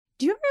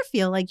Do you ever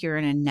feel like you're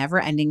in a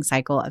never-ending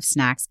cycle of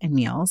snacks and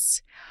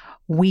meals?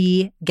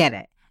 We get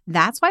it.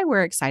 That's why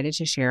we're excited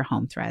to share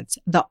Home Threads,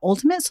 the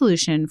ultimate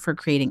solution for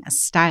creating a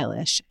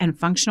stylish and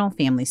functional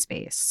family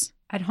space.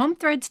 At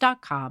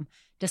homethreads.com,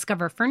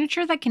 discover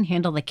furniture that can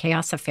handle the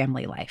chaos of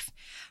family life.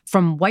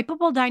 From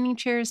wipeable dining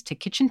chairs to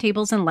kitchen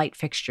tables and light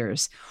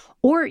fixtures.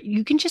 Or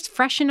you can just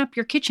freshen up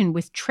your kitchen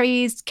with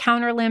trays,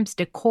 counter lamps,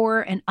 decor,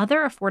 and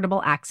other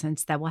affordable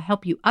accents that will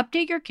help you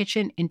update your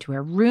kitchen into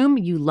a room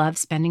you love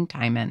spending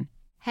time in.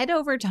 Head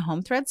over to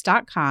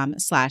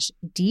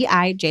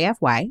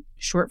homethreads.com/DIJFY,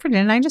 short for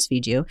Didn't I Just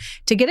Feed You,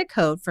 to get a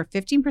code for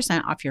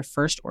 15% off your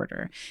first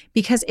order.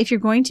 Because if you're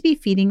going to be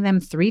feeding them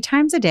 3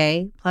 times a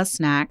day, plus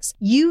snacks,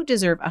 you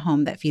deserve a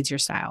home that feeds your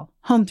style.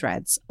 Home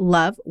Threads,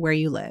 love where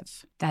you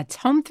live. That's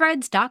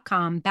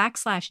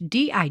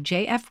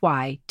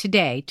homethreads.com/DIJFY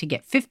today to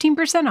get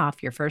 15%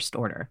 off your first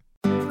order.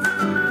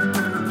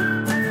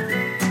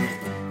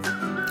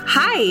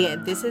 Hi,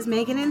 this is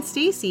Megan and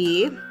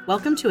Stacy.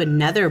 Welcome to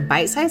another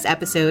bite-sized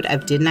episode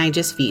of Didn't I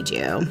Just Feed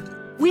You?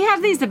 We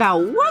have these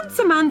about once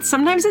a month.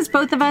 Sometimes it's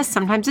both of us.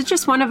 Sometimes it's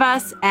just one of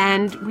us.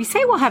 And we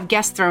say we'll have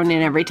guests thrown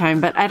in every time.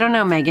 But I don't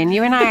know, Megan.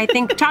 You and I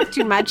think, talk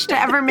too much to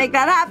ever make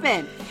that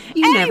happen.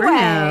 You never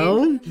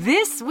know.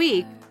 This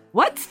week,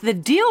 what's the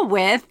deal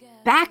with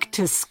back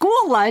to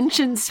school lunch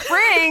in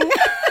spring?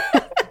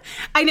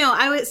 I know.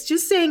 I was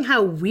just saying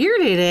how weird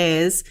it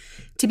is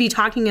to be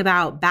talking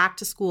about back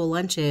to school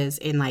lunches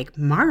in like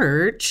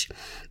March,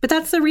 but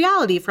that's the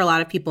reality for a lot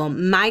of people.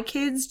 My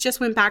kids just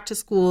went back to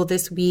school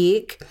this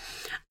week,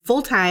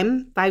 full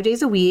time, 5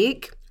 days a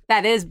week.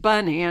 That is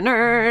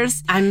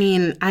bananas. I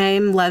mean,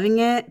 I'm loving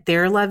it.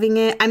 They're loving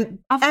it.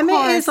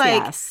 Emmett is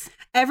like, yes.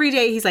 Every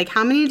day he's like,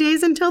 how many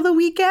days until the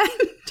weekend?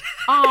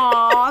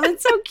 Aw,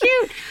 that's so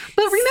cute.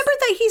 But remember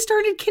that he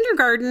started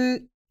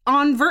kindergarten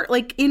on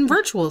in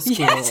virtual school.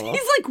 Yes,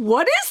 he's like,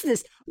 what is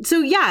this? So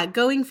yeah,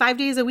 going 5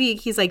 days a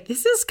week, he's like,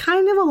 this is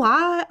kind of a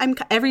lot.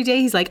 Every day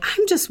he's like,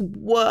 I'm just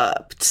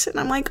whooped. And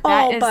I'm like,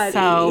 oh, that buddy. is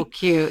so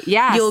cute.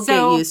 Yeah. You'll get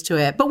used to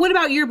it. But what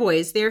about your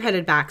boys? They're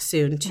headed back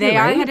soon too, They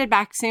right? are headed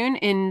back soon.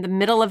 In the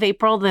middle of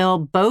April, they'll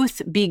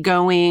both be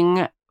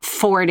going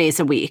 4 days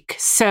a week.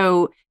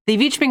 So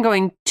they've each been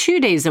going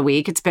 2 days a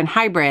week. It's been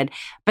hybrid,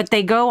 but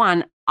they go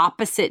on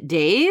opposite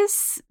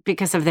days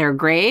because of their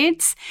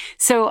grades.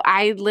 So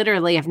I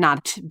literally have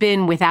not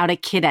been without a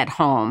kid at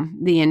home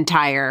the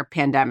entire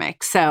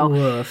pandemic. So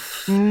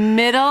Woof.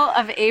 Middle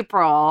of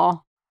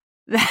April,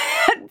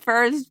 that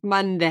first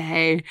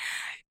Monday,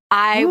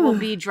 I will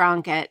be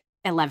drunk at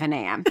 11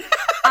 a.m.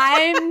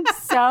 I'm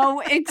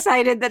so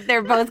excited that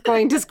they're both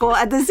going to school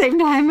at the same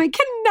time. I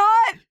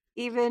cannot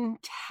even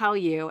tell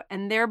you.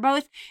 And they're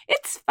both,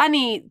 it's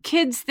funny,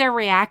 kids, their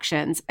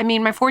reactions. I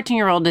mean, my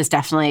 14-year-old is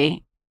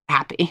definitely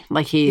happy.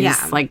 Like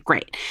he's like,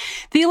 great.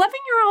 The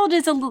 11-year-old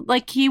is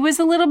he was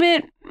a little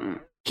bit,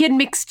 he had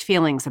mixed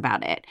feelings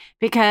about it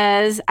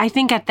because I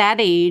think at that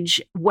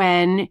age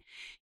when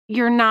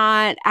you're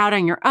not out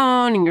on your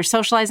own and you're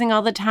socializing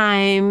all the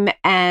time.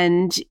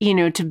 And, you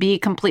know, to be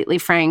completely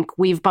frank,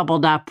 we've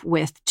bubbled up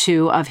with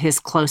 2 of his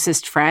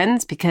closest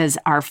friends because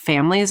our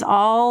families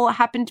all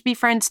happen to be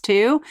friends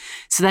too.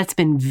 So that's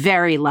been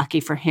very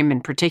lucky for him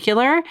in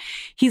particular.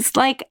 He's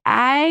like,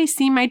 I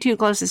see my 2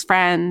 closest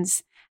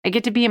friends. I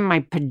get to be in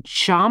my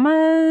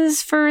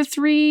pajamas for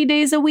 3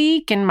 days a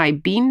week and my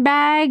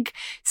beanbag,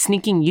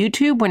 sneaking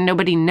YouTube when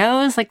nobody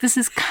knows. Like, this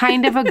is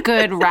kind of a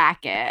good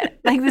racket.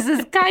 Like, this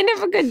is kind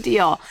of a good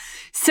deal.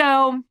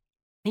 So,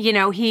 you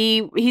know,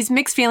 he's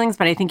mixed feelings,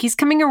 but I think he's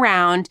coming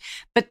around.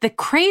 But the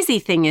crazy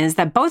thing is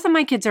that both of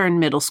my kids are in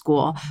middle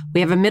school.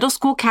 We have a middle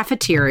school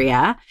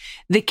cafeteria.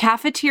 The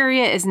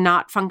cafeteria is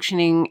not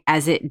functioning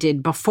as it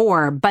did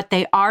before, but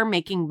they are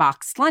making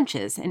boxed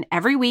lunches. And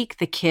every week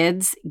the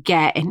kids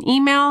get an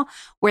email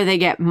where they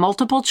get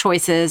multiple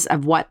choices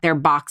of what their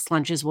boxed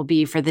lunches will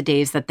be for the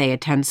days that they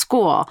attend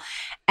school.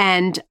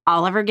 And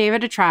Oliver gave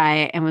it a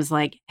try and was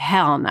like,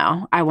 hell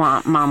no, I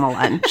want mama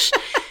lunch.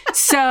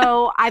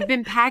 So I've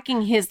been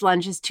packing his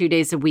lunches 2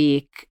 days a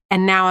week,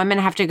 and now I'm going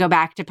to have to go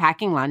back to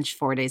packing lunch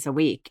 4 days a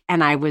week.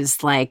 And I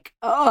was like,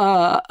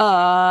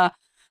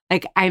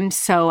 like I'm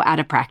so out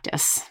of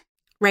practice.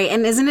 Right.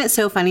 And isn't it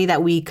so funny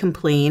that we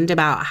complained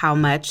about how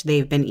much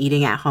they've been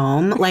eating at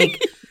home? Like,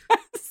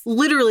 yes.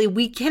 Literally,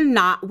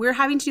 we're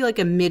having to do like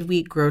a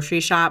midweek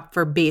grocery shop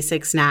for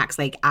basic snacks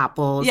like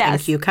apples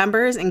and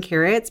cucumbers and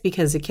carrots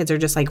because the kids are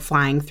just like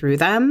flying through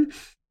them.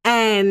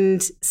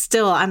 And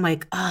still, I'm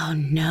like, oh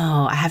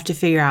no, I have to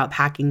figure out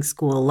packing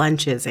school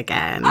lunches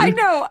again. I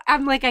know.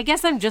 I'm like, I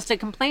guess I'm just a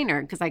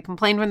complainer because I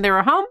complained when they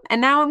were home.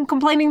 And now I'm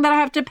complaining that I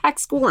have to pack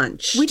school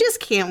lunch. We just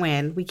can't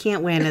win. We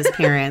can't win as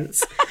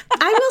parents.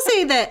 I will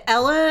say that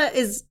Ella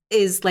is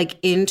like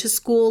into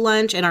school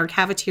lunch and our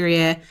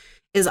cafeteria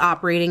is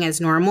operating as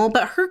normal.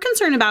 But her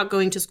concern about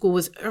going to school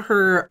was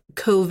her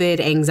COVID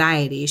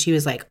anxiety. She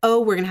was like,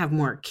 oh, we're going to have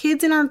more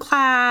kids in our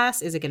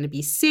class. Is it going to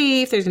be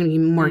safe? There's going to be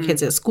more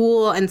kids at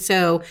school. And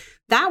so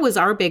that was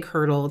our big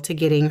hurdle to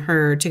getting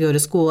her to go to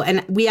school.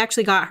 And we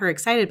actually got her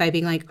excited by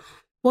being like,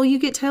 well, you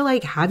get to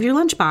like have your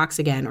lunchbox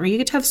again, or you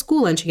get to have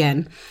school lunch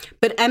again.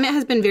 But Emmett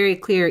has been very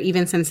clear,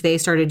 even since they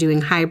started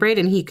doing hybrid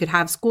and he could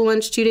have school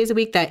lunch 2 days a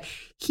week, that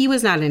he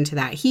was not into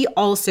that. He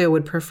also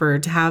would prefer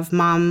to have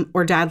mom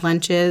or dad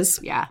lunches.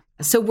 Yeah.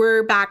 So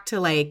we're back to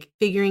like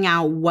figuring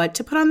out what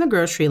to put on the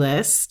grocery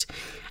list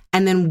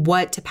and then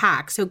what to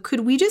pack. So could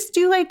we just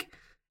do like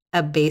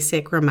a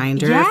basic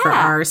reminder for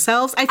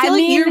ourselves? I feel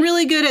like you're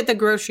really good at the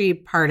grocery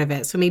part of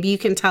it. So maybe you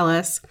can tell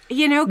us,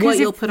 what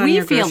you'll put on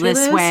your grocery list. We feel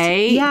this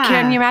way. Yeah.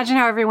 Can you imagine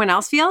how everyone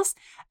else feels?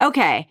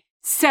 Okay.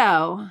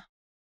 So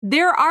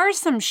there are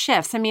some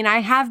shifts. I mean, I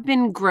have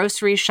been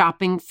grocery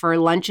shopping for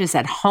lunches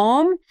at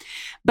home,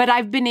 but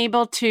I've been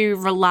able to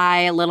rely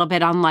a little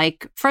bit on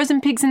like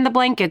frozen pigs in the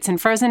blankets and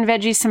frozen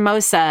veggie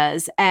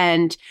samosas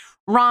and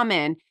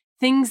ramen,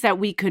 things that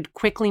we could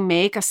quickly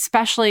make,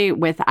 especially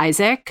with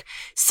Isaac.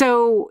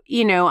 So,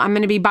 I'm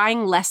going to be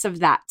buying less of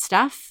that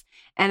stuff.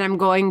 And I'm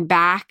going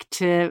back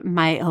to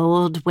my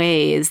old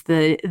ways,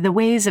 the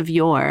ways of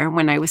yore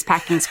when I was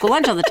packing school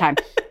lunch all the time,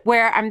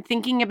 where I'm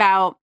thinking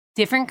about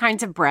different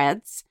kinds of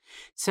breads.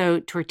 So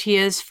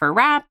tortillas for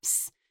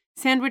wraps,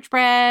 sandwich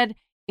bread,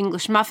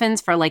 English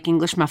muffins for like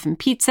English muffin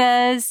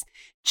pizzas.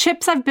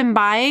 Chips I've been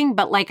buying,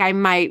 but like I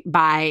might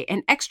buy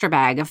an extra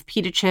bag of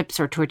pita chips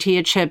or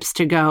tortilla chips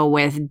to go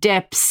with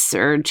dips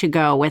or to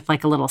go with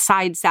like a little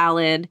side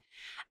salad.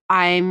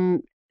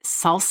 I'm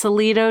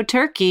Salsalito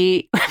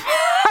turkey.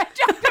 I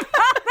talked about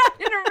that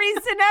in a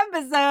recent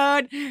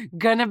episode.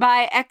 Gonna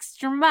buy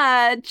extra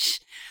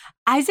much.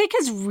 Isaac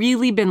has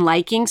really been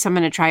liking, so I'm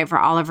going to try it for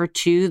Oliver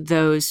too,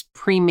 those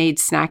pre-made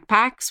snack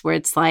packs where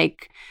it's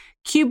like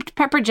cubed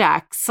pepper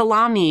jack,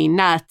 salami,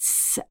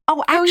 nuts.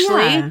 Oh,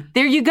 actually,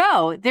 there you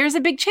go. There's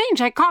a big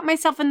change. I caught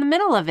myself in the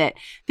middle of it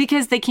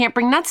because they can't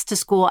bring nuts to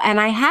school.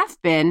 And I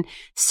have been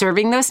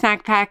serving those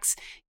snack packs,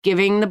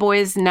 giving the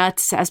boys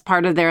nuts as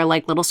part of their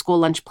like little school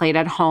lunch plate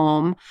at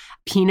home.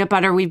 Peanut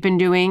butter we've been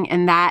doing.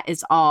 And that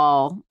is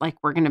all like,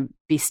 we're going to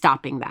be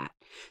stopping that.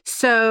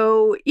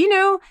 So,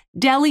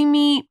 deli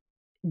meat,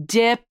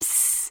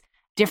 dips,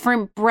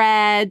 different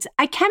breads.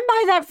 I can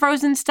buy that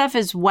frozen stuff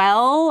as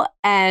well.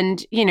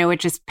 And, it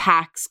just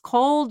packs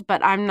cold,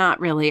 but I'm not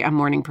really a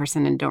morning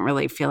person and don't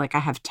really feel like I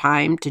have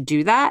time to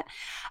do that.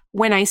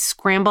 When I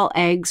scramble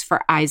eggs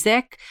for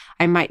Isaac,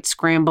 I might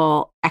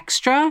scramble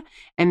extra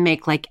and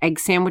make like egg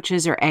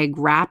sandwiches or egg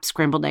wraps,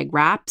 scrambled egg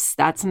wraps.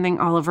 That's something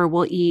Oliver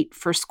will eat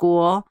for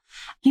school.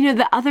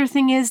 The other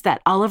thing is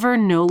that Oliver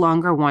no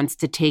longer wants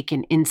to take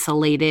an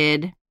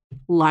insulated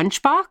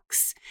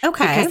lunchbox.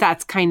 Okay. Because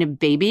that's kind of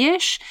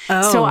babyish.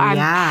 Oh, so I'm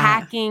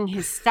packing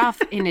his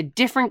stuff in a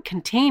different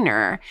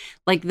container,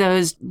 like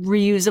those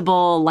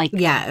reusable, like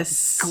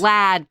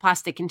Glad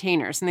plastic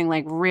containers, something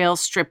like real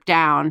stripped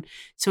down.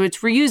 So it's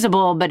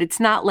reusable, but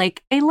it's not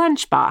like a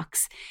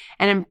lunchbox.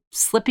 And I'm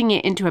slipping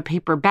it into a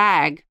paper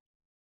bag.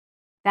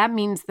 That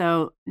means,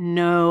 though,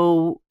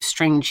 no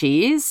string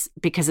cheese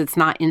because it's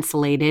not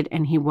insulated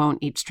and he won't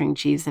eat string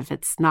cheese if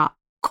it's not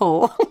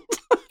cold.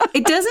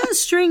 It doesn't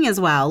string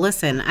as well.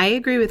 Listen, I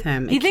agree with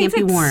him. He thinks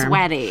can't be warm. It's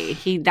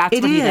sweaty. That's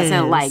what he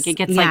doesn't like. It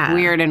gets like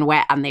weird and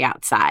wet on the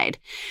outside.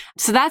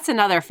 So that's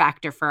another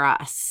factor for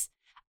us.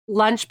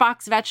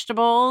 Lunchbox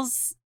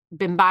vegetables,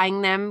 been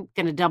buying them,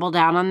 going to double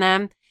down on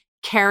them.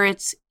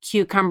 Carrots,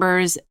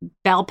 cucumbers,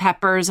 bell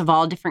peppers of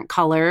all different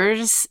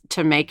colors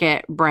to make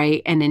it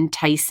bright and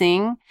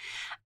enticing.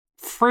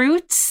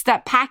 Fruits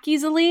that pack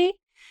easily.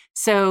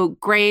 So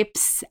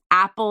grapes,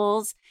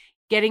 apples.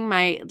 Getting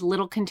my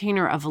little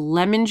container of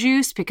lemon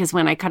juice because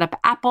when I cut up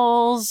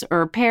apples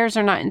or pears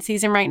are not in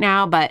season right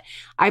now, but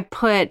I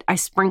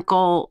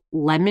sprinkle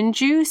lemon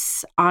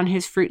juice on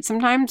his fruit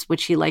sometimes,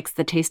 which he likes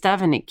the taste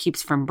of, and it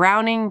keeps from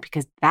browning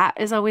because that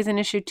is always an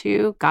issue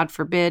too. God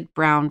forbid,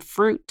 brown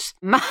fruit.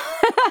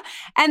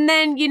 And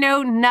then,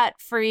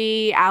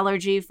 nut-free,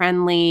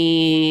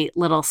 allergy-friendly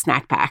little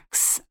snack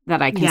packs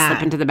that I can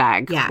slip into the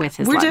bag with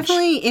his lunch. We're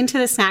definitely into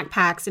the snack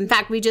packs. In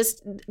fact, we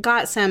just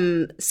got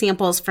some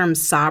samples from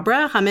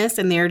Sabra hummus,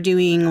 and they're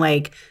doing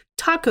like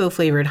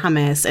taco-flavored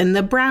hummus and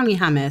the brownie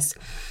hummus.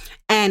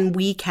 And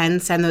we can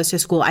send those to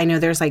school. I know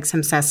there's like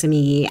some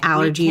sesame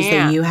allergies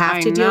that you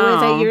have to deal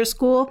with at your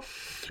school.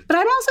 But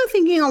I'm also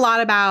thinking a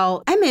lot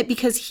about Emmett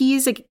because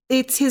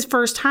it's his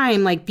first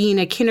time like being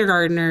a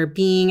kindergartner,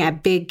 being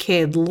at big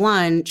kid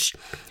lunch.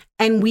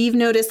 And we've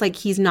noticed like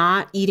he's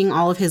not eating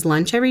all of his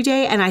lunch every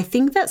day. And I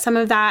think that some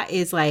of that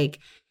is like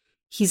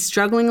he's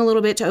struggling a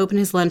little bit to open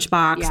his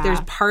lunchbox. Yeah.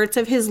 There's parts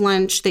of his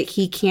lunch that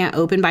he can't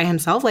open by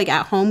himself. Like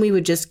at home, we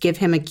would just give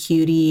him a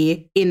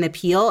cutie in the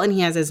peel and he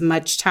has as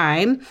much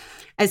time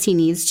as he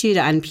needs to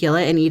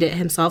unpeel it and eat it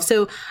himself.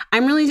 So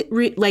I'm really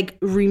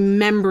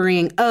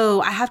remembering,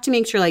 I have to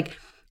make sure like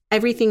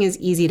everything is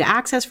easy to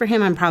access for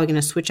him. I'm probably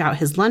going to switch out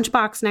his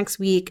lunchbox next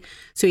week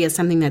so he has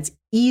something that's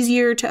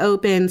easier to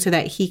open so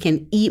that he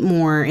can eat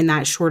more in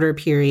that shorter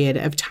period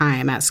of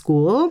time at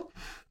school.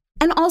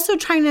 And also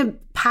trying to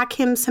pack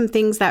him some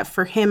things that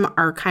for him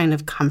are kind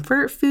of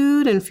comfort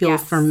food and feel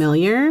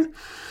familiar.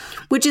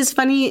 Which is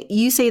funny,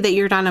 you say that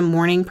you're not a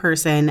morning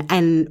person,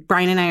 and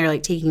Brian and I are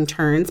like taking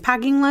turns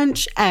packing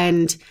lunch.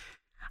 And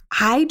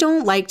I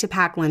don't like to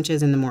pack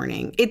lunches in the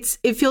morning.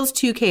 It feels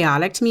too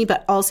chaotic to me,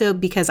 but also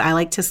because I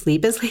like to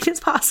sleep as late as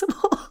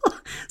possible.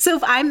 So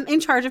if I'm in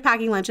charge of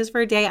packing lunches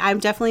for a day, I'm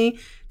definitely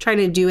trying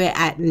to do it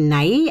at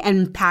night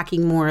and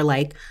packing more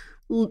like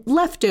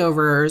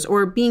leftovers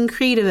or being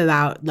creative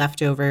about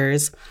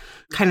leftovers,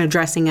 kind of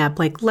dressing up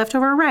like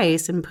leftover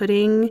rice and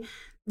putting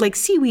like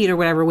seaweed or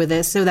whatever with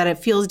it so that it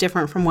feels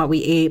different from what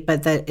we ate,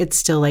 but that it's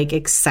still like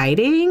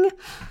exciting.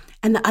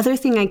 And the other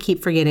thing I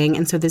keep forgetting,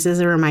 and so this is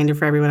a reminder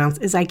for everyone else,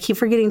 is I keep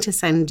forgetting to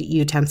send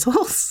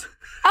utensils,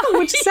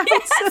 which sounds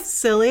so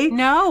silly.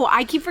 No,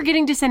 I keep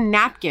forgetting to send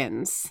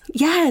napkins.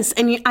 Yes.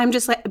 And I'm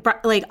just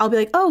like I'll be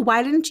like, oh,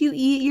 why didn't you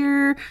eat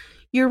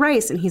your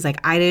rice? And he's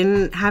like, I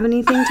didn't have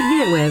anything to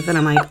eat it with. And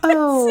I'm like,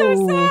 oh.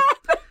 So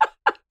sad.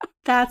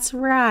 That's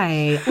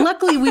right.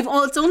 Luckily,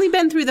 it's only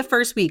been through the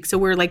first week, so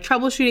we're like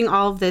troubleshooting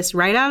all of this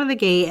right out of the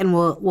gate, and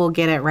we'll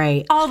get it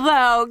right.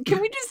 Although,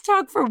 can we just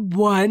talk for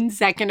 1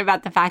 second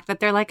about the fact that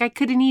they're like, I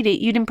couldn't eat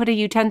it. You didn't put a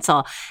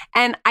utensil.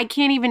 And I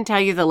can't even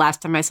tell you the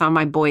last time I saw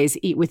my boys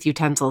eat with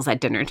utensils at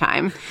dinner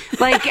time.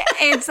 Like,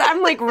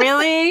 I'm like,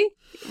 really?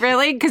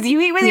 Really? Because you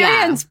eat with your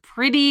hands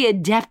pretty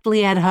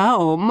adeptly at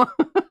home.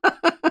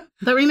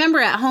 But remember,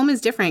 at home is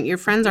different. Your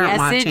friends aren't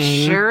watching. Yes,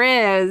 it sure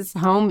is.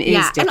 Home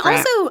is different. And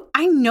also,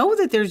 I know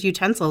that there's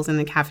utensils in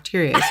the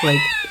cafeteria. So,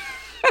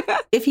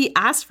 like, if he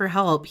asked for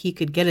help, he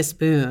could get a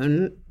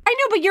spoon. I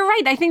know, but you're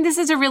right. I think this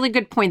is a really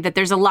good point that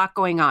there's a lot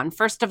going on.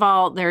 First of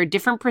all, there are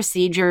different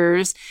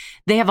procedures.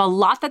 They have a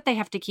lot that they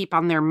have to keep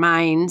on their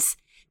minds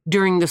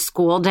during the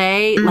school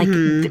day, like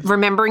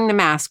remembering the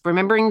mask,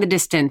 remembering the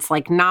distance,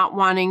 like not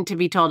wanting to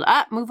be told,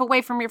 move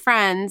away from your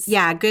friends.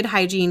 Yeah, good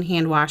hygiene,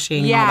 hand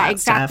washing. Yeah, all that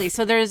exactly. Stuff.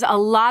 So there's a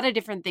lot of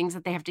different things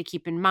that they have to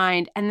keep in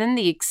mind. And then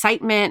the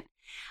excitement.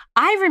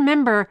 I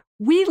remember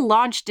we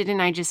launched Didn't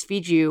I Just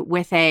Feed You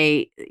with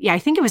I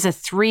think it was a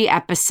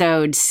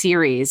 3-episode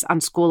series on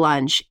school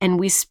lunch. And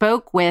we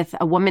spoke with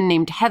a woman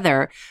named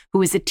Heather, who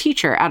was a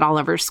teacher at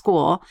Oliver's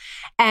school.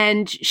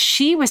 And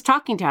she was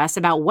talking to us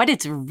about what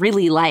it's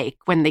really like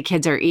when the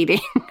kids are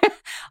eating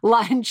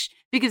lunch,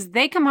 because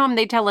they come home,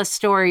 they tell us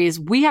stories.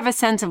 We have a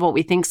sense of what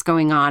we think's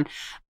going on.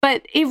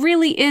 But it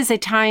really is a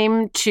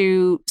time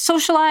to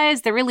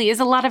socialize. There really is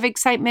a lot of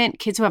excitement.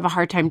 Kids who have a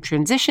hard time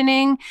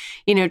transitioning,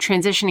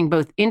 transitioning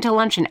both into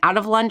lunch and out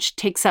of lunch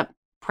takes up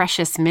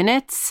precious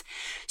minutes.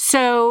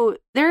 So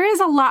there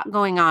is a lot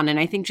going on. And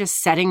I think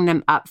just setting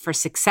them up for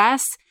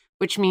success,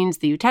 which means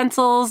the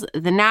utensils,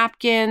 the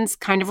napkins,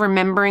 kind of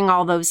remembering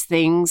all those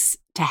things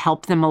to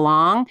help them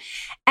along.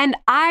 And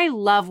I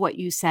love what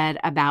you said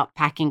about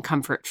packing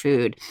comfort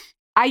food.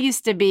 I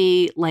used to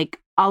be like,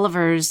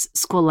 Oliver's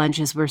school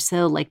lunches were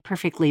so like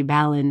perfectly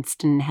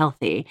balanced and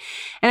healthy.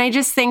 And I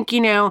just think,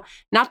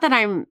 not that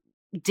I'm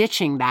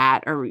ditching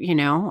that or,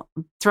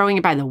 throwing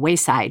it by the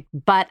wayside,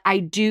 but I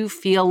do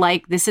feel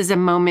like this is a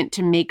moment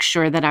to make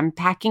sure that I'm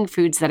packing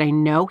foods that I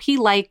know he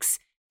likes,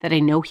 that I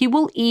know he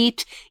will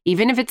eat,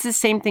 even if it's the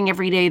same thing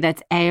every day,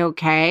 that's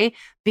A-okay,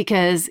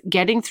 because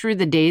getting through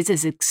the days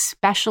is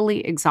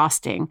especially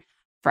exhausting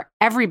for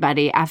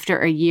everybody after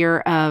a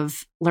year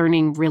of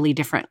learning really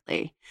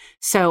differently.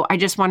 So I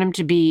just want him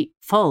to be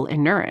full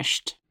and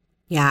nourished.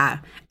 Yeah.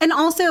 And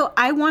also,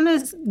 I want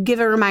to give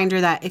a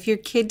reminder that if your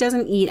kid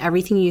doesn't eat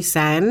everything you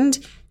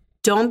send,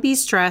 don't be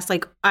stressed.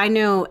 Like, I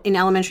know in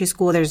elementary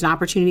school, there's an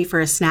opportunity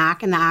for a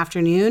snack in the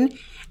afternoon,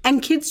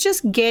 and kids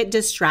just get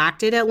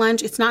distracted at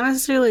lunch. It's not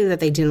necessarily that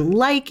they didn't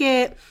like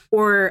it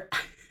or,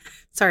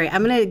 sorry,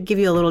 I'm going to give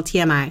you a little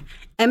TMI.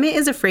 Emmett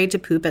is afraid to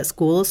poop at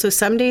school. So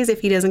some days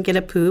if he doesn't get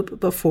a poop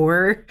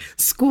before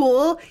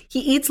school, he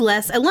eats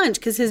less at lunch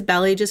because his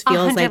belly just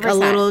feels 100%. like a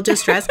little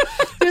distressed.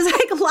 There's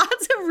like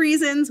lots of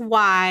reasons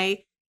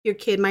why your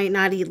kid might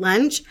not eat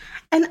lunch.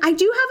 And I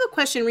do have a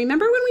question.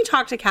 Remember when we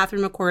talked to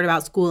Catherine McCord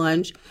about school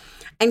lunch?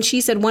 And she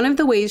said one of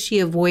the ways she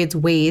avoids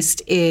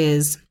waste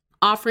is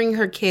offering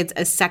her kids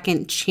a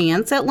second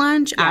chance at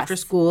lunch after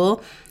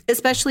school,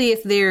 especially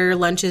if their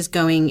lunch is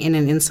going in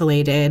an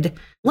insulated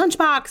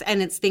lunchbox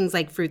and it's things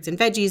like fruits and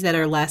veggies that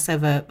are less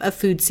of a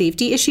food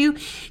safety issue.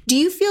 Do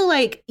you feel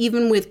like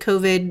even with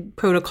COVID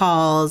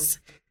protocols,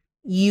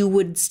 you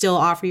would still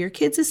offer your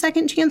kids a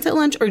second chance at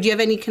lunch? Or do you have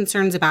any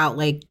concerns about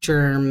like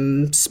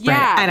germ spread?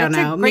 Yeah, I don't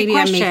know. Maybe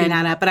question. I'm making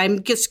that up, but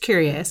I'm just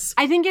curious.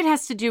 I think it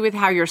has to do with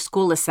how your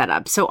school is set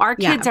up. So our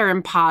kids are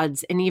in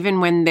pods, and even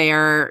when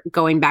they're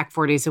going back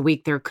 4 days a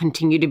week, they're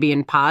continue to be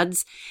in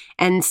pods.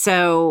 And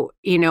so,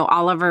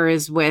 Oliver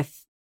is with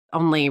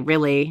only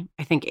really,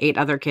 I think, 8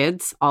 other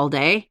kids all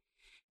day.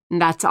 And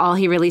that's all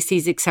he really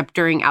sees except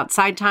during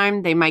outside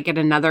time. They might get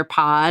another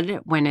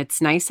pod when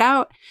it's nice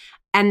out.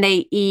 And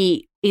they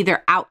eat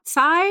either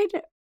outside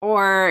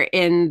or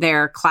in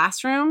their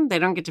classroom. They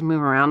don't get to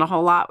move around a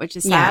whole lot, which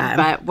is sad,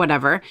 but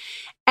whatever.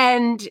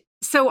 And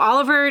so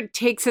Oliver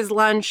takes his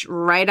lunch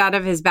right out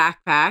of his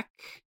backpack,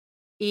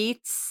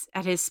 eats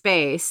at his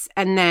space,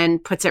 and then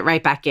puts it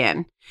right back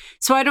in.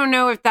 So I don't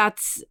know if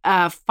that's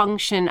a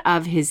function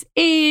of his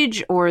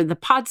age or the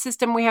pod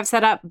system we have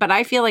set up, but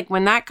I feel like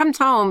when that comes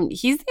home,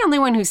 he's the only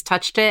one who's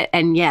touched it.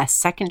 And yes,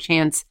 second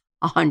chance,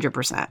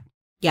 100%.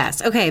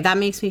 Yes. Okay. That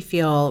makes me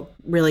feel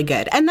really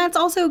good. And that's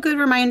also a good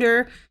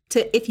reminder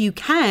to, if you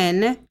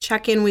can,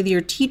 check in with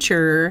your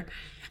teacher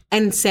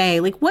and say,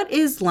 like, what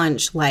is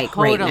lunch like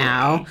right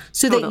now?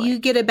 So that you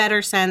get a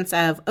better sense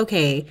of,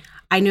 okay,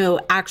 I know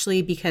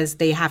actually because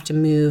they have to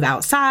move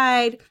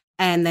outside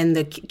and then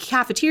the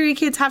cafeteria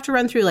kids have to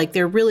run through, like,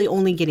 they're really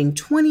only getting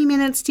 20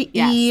 minutes to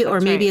eat, or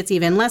maybe it's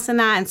even less than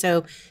that. And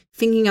so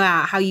thinking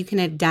about how you can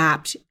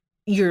adapt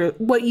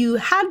what you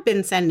had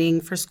been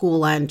sending for school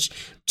lunch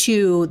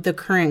to the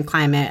current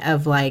climate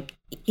of, like,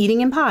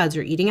 eating in pods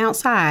or eating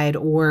outside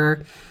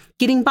or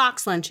getting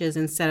box lunches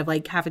instead of,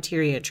 like,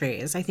 cafeteria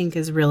trays, I think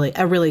is a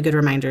really good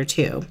reminder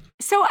too.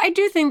 So I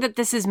do think that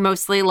this is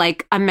mostly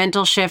like a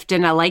mental shift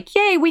and a like,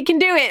 yay, we can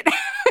do it.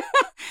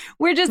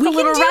 We're just a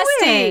little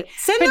rusty.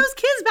 Send those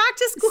kids back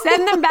to school.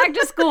 Send them back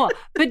to school.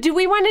 But do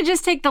we want to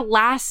just take the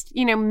last,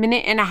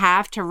 minute and a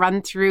half to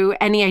run through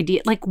any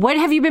idea? Like, what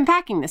have you been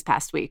packing this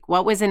past week?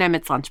 What was in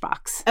Emmett's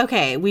lunchbox?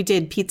 Okay, we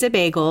did pizza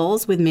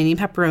bagels with mini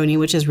pepperoni,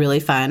 which is really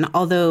fun.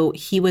 Although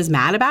he was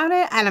mad about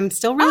it, and I'm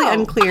still really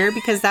unclear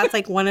because that's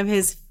like one of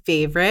his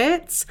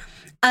favorites.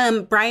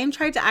 Brian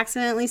tried to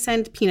accidentally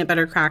send peanut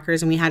butter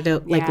crackers, and we had to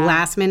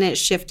last minute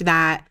shift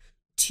that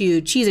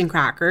to cheese and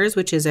crackers,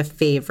 which is a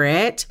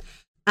favorite.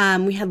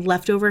 We had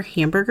leftover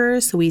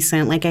hamburgers, so we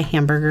sent like a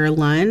hamburger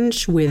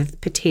lunch with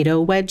potato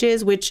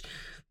wedges, which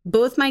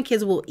both my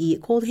kids will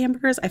eat cold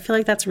hamburgers. I feel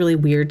like that's really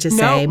weird to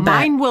say. No,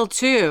 mine will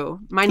too.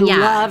 Mine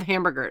love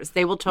hamburgers.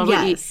 They will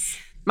totally eat.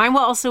 Mine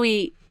will also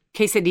eat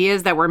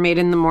quesadillas that were made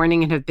in the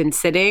morning and have been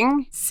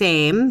sitting.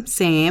 Same.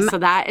 So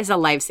that is a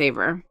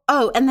lifesaver.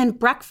 Oh, and then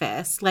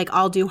breakfast. Like,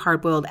 I'll do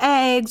hard-boiled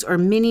eggs or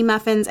mini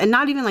muffins, and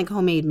not even like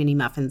homemade mini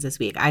muffins this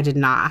week. I did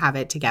not have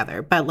it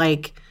together, but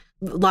like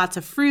lots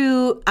of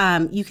fruit.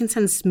 You can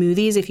send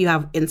smoothies if you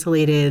have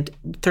insulated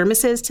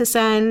thermoses to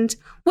send.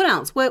 What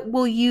else? What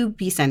will you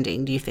be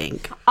sending, do you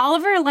think?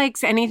 Oliver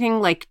likes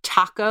anything like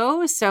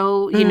taco.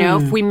 So,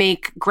 if we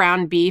make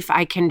ground beef,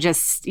 I can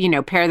just,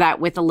 pair that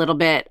with a little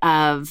bit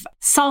of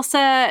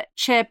salsa,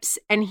 chips,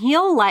 and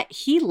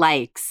he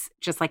likes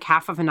just like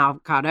half of an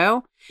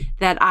avocado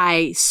that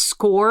I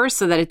score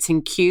so that it's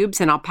in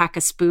cubes, and I'll pack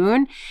a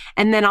spoon,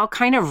 and then I'll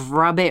kind of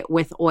rub it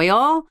with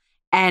oil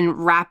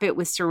and wrap it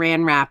with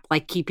saran wrap,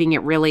 like keeping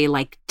it really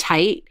like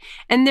tight.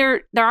 And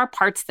there are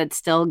parts that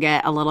still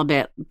get a little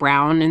bit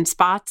brown in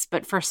spots,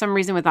 but for some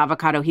reason with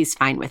avocado, he's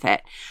fine with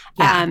it.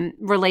 Yeah.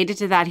 Related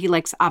to that, he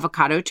likes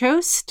avocado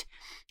toast.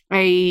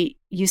 I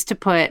used to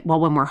put,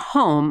 when we're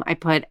home, I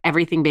put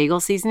everything bagel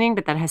seasoning,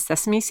 but that has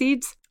sesame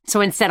seeds. So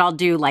instead I'll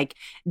do like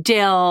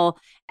dill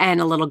and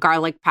a little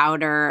garlic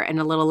powder and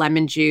a little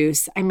lemon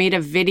juice. I made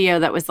a video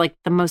that was like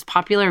the most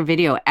popular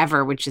video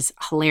ever, which is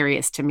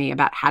hilarious to me,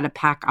 about how to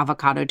pack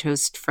avocado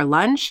toast for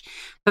lunch.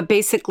 But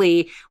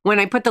basically, when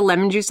I put the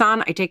lemon juice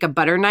on, I take a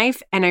butter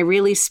knife and I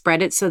really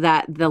spread it so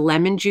that the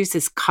lemon juice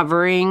is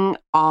covering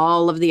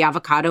all of the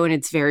avocado and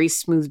it's very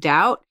smoothed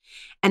out.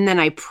 And then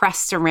I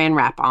press saran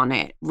wrap on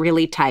it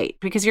really tight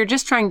because you're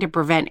just trying to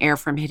prevent air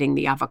from hitting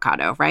the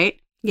avocado, right?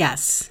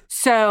 Yes.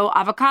 So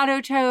avocado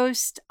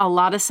toast, a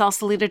lot of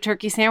Sausalito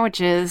turkey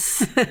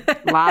sandwiches, a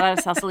lot of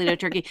Sausalito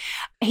turkey.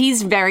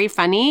 He's very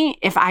funny.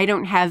 If I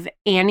don't have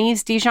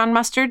Annie's Dijon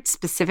mustard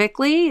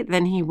specifically,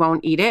 then he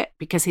won't eat it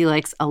because he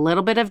likes a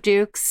little bit of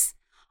Duke's,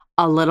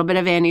 a little bit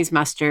of Annie's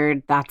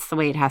mustard. That's the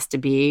way it has to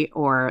be,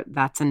 or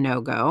that's a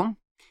no-go.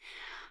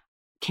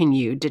 Can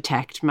you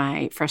detect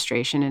my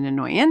frustration and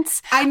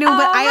annoyance? I know,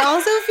 but I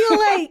also feel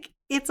like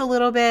it's a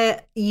little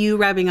bit you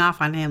rubbing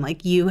off on him.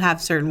 Like, you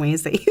have certain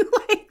ways that you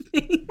like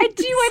things. I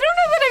do. I don't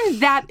know that I'm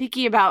that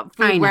picky about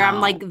food where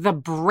I'm like the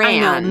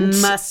brand. I know,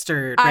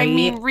 mustard, right? I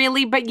mean,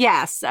 really, but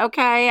yes.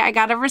 Okay. I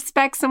got to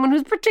respect someone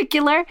who's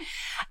particular.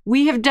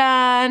 We have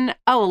done,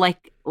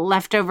 like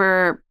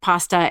leftover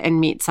pasta and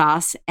meat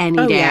sauce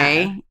any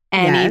day. Yeah.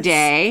 Any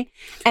day.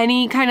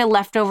 Any kind of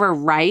leftover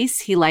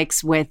rice he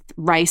likes with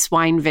rice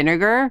wine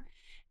vinegar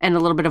and a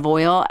little bit of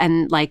oil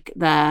and like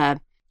the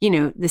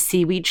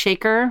seaweed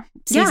shaker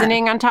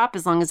seasoning on top,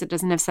 as long as it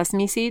doesn't have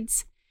sesame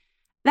seeds.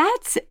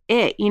 That's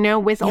it.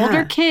 With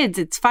older kids,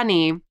 it's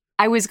funny.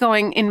 I was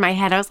going in my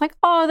head, I was like,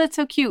 oh, that's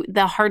so cute.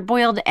 The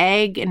hard-boiled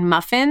egg and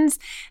muffins,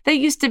 that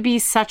used to be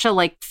such a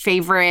like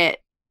favorite,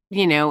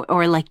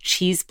 or like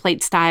cheese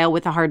plate style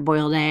with a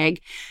hard-boiled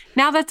egg.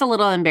 Now that's a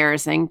little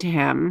embarrassing to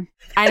him.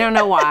 I don't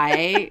know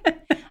why.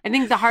 I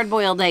think the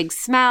hard-boiled eggs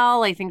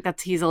smell. I think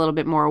he's a little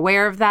bit more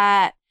aware of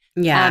that.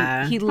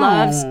 Yeah. He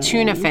loves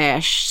tuna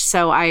fish,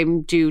 so I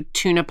do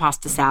tuna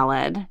pasta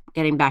salad,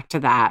 getting back to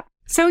that.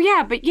 So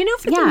yeah, but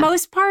for the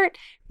most part,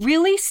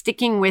 really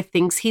sticking with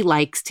things he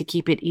likes to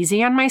keep it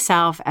easy on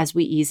myself as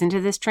we ease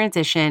into this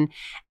transition,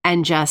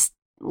 and just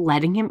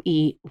letting him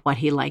eat what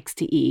he likes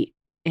to eat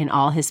in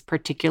all his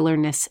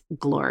particularness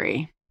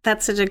glory.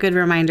 That's such a good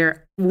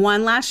reminder.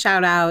 One last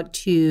shout out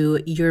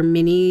to your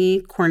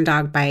mini corn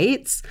dog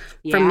bites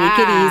from Make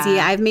It Easy.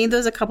 I've made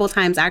those a couple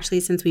times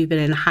actually since we've been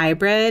in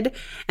hybrid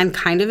and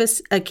kind of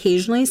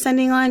occasionally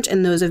sending lunch,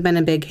 and those have been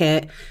a big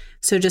hit.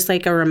 So just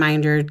like a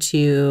reminder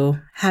to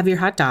have your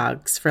hot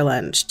dogs for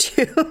lunch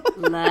too.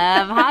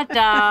 Love hot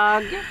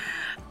dog.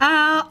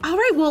 All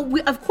right. Well,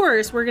 of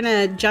course, we're going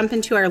to jump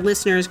into our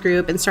listeners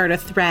group and start a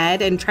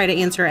thread and try to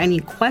answer any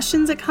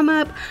questions that come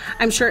up.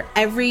 I'm sure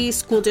every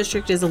school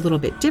district is a little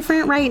bit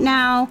different right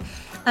now.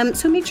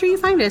 So make sure you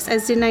find us,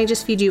 as didn't I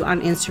just feed you,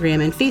 on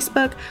Instagram and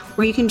Facebook,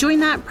 where you can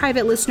join that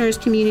private listeners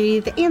community.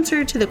 The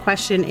answer to the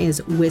question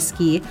is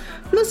whiskey.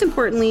 Most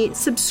importantly,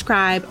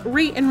 subscribe,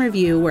 rate, and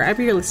review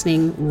wherever you're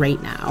listening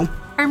right now.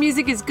 Our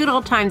music is Good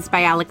Old Times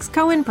by Alex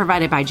Cohen,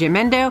 provided by Jim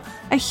Endo.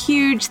 A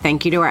huge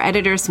thank you to our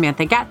editor,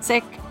 Samantha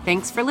Gatzik.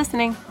 Thanks for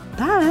listening.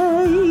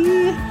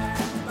 Bye.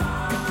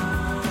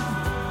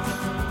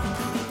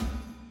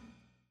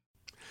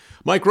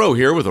 Mike Rowe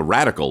here with a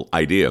radical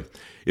idea.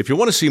 If you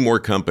want to see more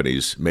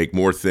companies make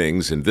more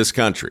things in this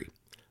country,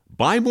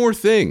 buy more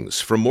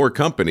things from more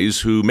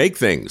companies who make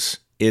things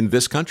in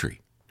this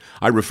country.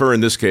 I refer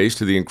in this case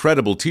to the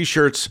incredible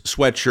t-shirts,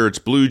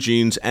 sweatshirts, blue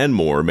jeans, and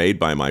more made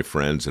by my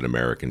friends at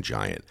American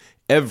Giant.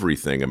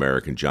 Everything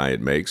American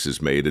Giant makes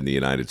is made in the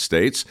United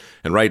States.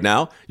 And right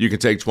now, you can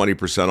take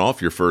 20%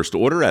 off your first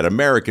order at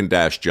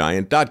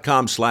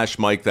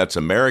american-giant.com/Mike. That's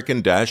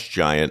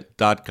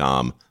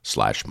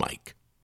american-giant.com/Mike.